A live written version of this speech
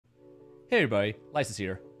Hey everybody, Lysis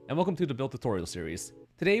here, and welcome to the Build Tutorial series.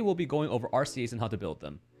 Today we'll be going over RCAs and how to build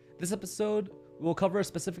them. This episode, we'll cover a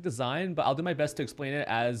specific design, but I'll do my best to explain it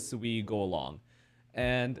as we go along.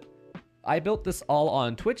 And I built this all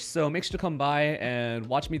on Twitch, so make sure to come by and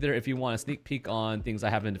watch me there if you want a sneak peek on things I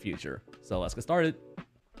have in the future. So let's get started.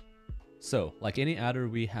 So, like any adder,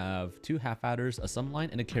 we have two half adders, a sum line,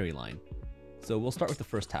 and a carry line. So we'll start with the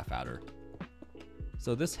first half adder.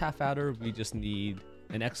 So this half adder, we just need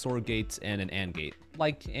an Xor Gates and an AND gate,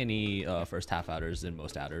 like any first half adders in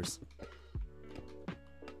most adders.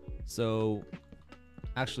 So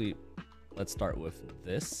actually, let's start with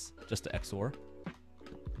this, just the Xor.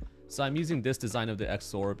 So I'm using this design of the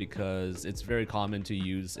Xor because it's very common to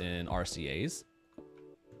use in RCAs.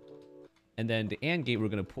 And then the AND gate we're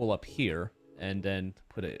going to pull up here and then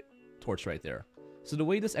put a torch right there. So the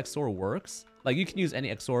way this Xor works, like you can use any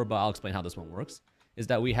Xor, but I'll explain how this one works, is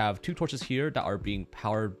that we have two torches here that are being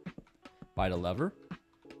powered by the lever.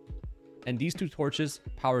 And these two torches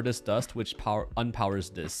power this dust, which unpowers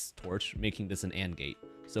this torch, making this an AND gate.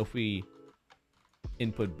 So if we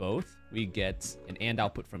input both, we get an AND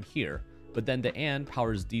output from here. But then the AND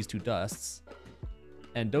powers these two dusts,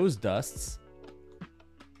 and those dusts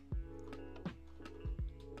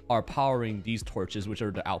are powering these torches, which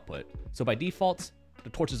are the output. So by default, the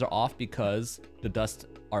torches are off because the dust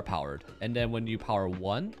are powered. And then when you power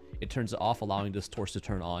one, it turns it off, allowing this torch to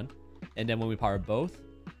turn on. And then when we power both,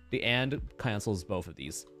 the AND cancels both of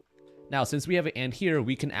these. Now, since we have an AND here,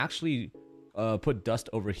 we can actually put dust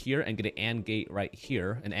over here and get an AND gate right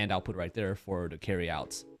here, an AND output right there for the carry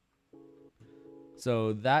outs.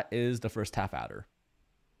 So that is the first half adder.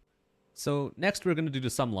 So next we're going to do the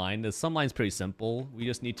sum line. The sum line is pretty simple. We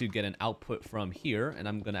just need to get an output from here, and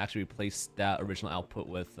I'm going to actually replace that original output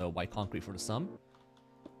with white concrete for the sum.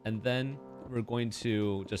 And then we're going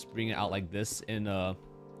to just bring it out like this in a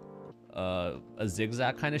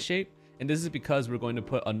zigzag kind of shape. And this is because we're going to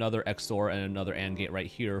put another Xor and another AND gate right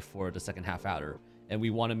here for the second half adder. And we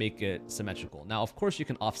want to make it symmetrical. Now, of course, you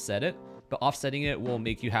can offset it, but offsetting it will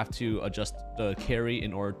make you have to adjust the carry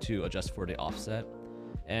in order to adjust for the offset.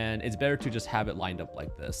 And it's better to just have it lined up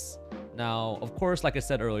like this. Now, of course, like I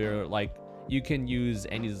said earlier, like you can use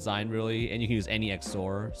any design really, and you can use any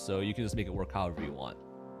Xor, so you can just make it work however you want.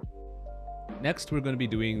 Next, we're going to be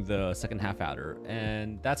doing the second half adder,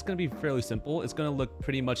 and that's going to be fairly simple. It's going to look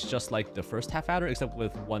pretty much just like the first half adder, except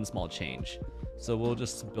with one small change. So we'll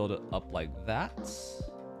just build it up like that,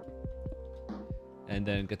 and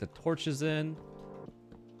then get the torches in,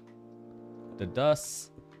 the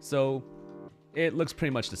dust. So it looks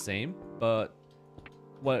pretty much the same, but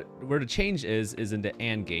where the change is in the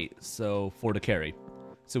AND gate, so for the carry.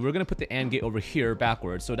 So we're going to put the AND gate over here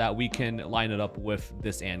backwards so that we can line it up with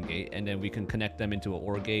this AND gate, and then we can connect them into an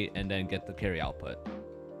OR gate and then get the carry output.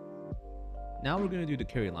 Now we're going to do the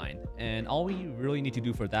carry line, and all we really need to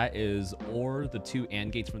do for that is OR the two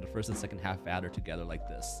AND gates from the first and second half adder together like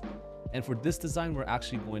this. And for this design, we're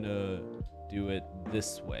actually going to do it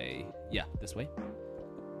this way. Yeah, this way.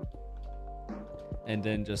 And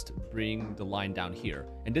then just bring the line down here.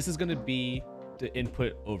 And this is going to be the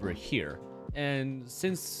input over here. And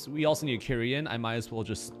since we also need a carry in, I might as well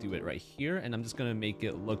just do it right here. And I'm just going to make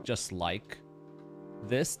it look just like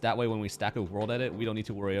this. That way, when we stack a world edit, we don't need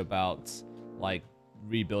to worry about like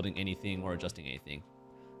rebuilding anything or adjusting anything.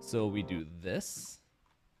 So we do this.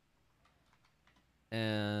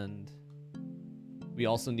 And we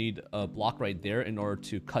also need a block right there in order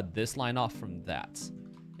to cut this line off from that.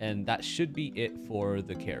 And that should be it for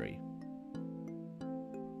the carry.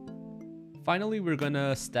 Finally, we're going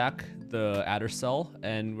to stack the adder cell,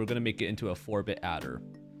 and we're going to make it into a 4-bit adder.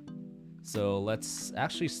 So let's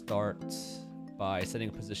actually start by setting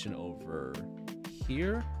a position over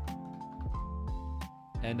here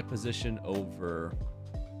and a position over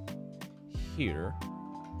here.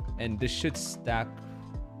 And this should stack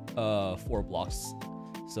 4 blocks,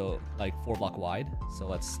 so like 4 block wide. So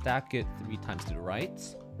let's stack it 3 times to the right.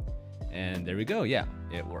 And there we go. Yeah,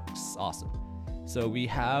 it works. Awesome. So we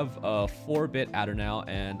have a 4-bit adder now,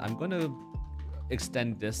 and I'm going to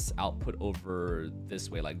extend this output over this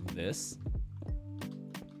way like this.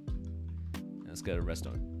 Let's get a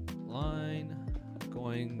redstone line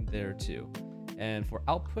going there too. And for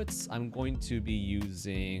outputs, I'm going to be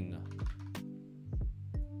using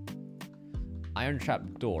iron trap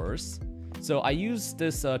doors. So I used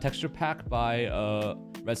this texture pack by a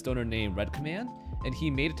redstoner named Red Command, and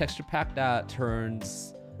he made a texture pack that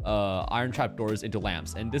turns iron trap doors into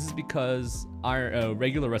lamps. And this is because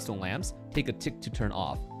regular redstone lamps take a tick to turn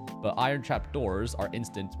off, but iron trap doors are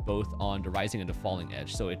instant both on the rising and the falling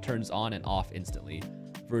edge, so it turns on and off instantly.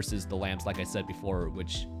 versus the lamps, like I said before,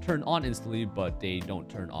 which turn on instantly, but they don't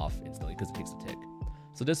turn off instantly because it takes a tick.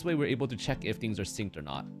 So this way we're able to check if things are synced or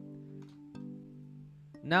not.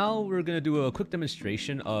 Now we're going to do a quick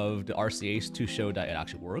demonstration of the RCAs to show that it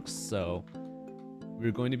actually works. So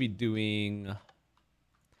we're going to be doing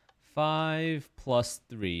 5 plus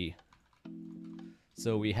 3.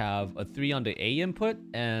 So we have a 3 on the A input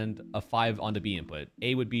and a 5 on the B input.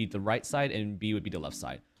 A would be the right side and B would be the left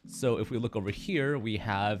side. So if we look over here, we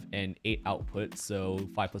have an 8 output, so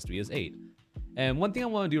 5 plus 3 is 8. And one thing I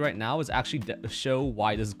want to do right now is actually show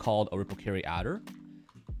why this is called a ripple carry adder.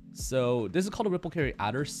 So this is called a ripple carry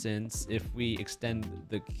adder since if we extend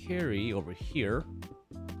the carry over here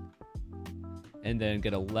and then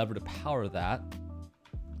get a lever to power that.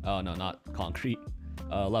 Oh no, not concrete,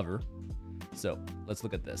 lever. So let's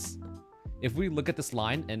look at this. If we look at this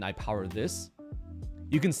line and I power this,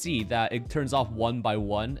 you can see that it turns off one by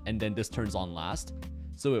one and then this turns on last.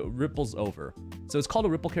 So it ripples over. So it's called a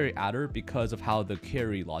ripple carry adder because of how the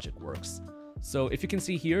carry logic works. So if you can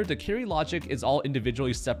see here, the carry logic is all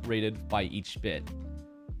individually separated by each bit.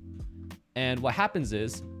 And what happens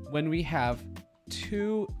is when we have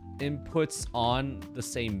 2 inputs on the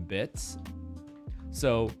same bits,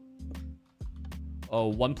 so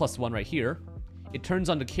 1 plus 1 right here, it turns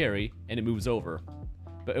on the carry and it moves over.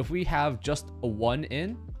 But if we have just a 1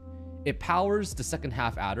 in, it powers the second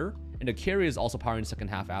half adder, and the carry is also powering the second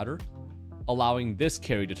half adder, allowing this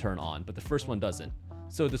carry to turn on, but the first one doesn't.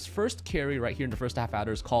 So this first carry right here in the first half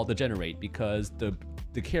adder is called the generate because the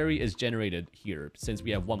carry is generated here since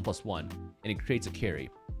we have 1 plus 1 and it creates a carry.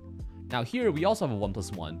 Now here we also have a 1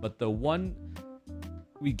 plus 1, but the 1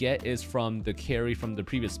 we get is from the carry from the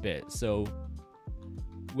previous bit. So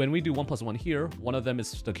when we do 1 plus 1 here, one of them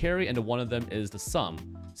is the carry and one of them is the sum.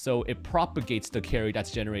 So it propagates the carry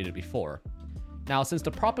that's generated before. Now since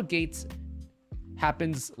the propagate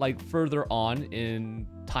happens like further on in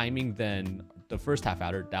timing than the first half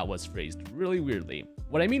adder, that was phrased really weirdly.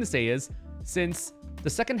 What I mean to say is, since the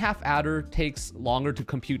second half adder takes longer to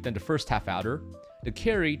compute than the first half adder, the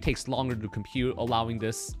carry takes longer to compute, allowing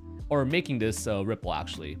this, or making this ripple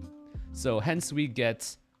actually. So hence we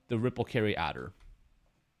get the ripple carry adder.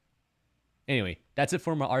 Anyway, that's it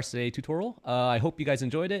for my RCA tutorial. I hope you guys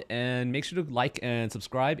enjoyed it, and make sure to like and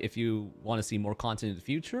subscribe if you want to see more content in the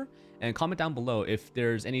future, and comment down below if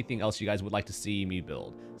there's anything else you guys would like to see me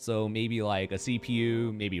build. So maybe like a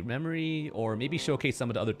CPU, maybe memory, or maybe showcase some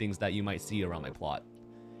of the other things that you might see around my plot.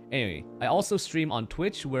 Anyway, I also stream on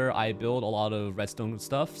Twitch where I build a lot of Redstone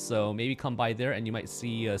stuff, so maybe come by there and you might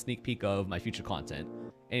see a sneak peek of my future content.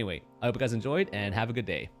 Anyway, I hope you guys enjoyed and have a good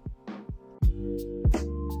day.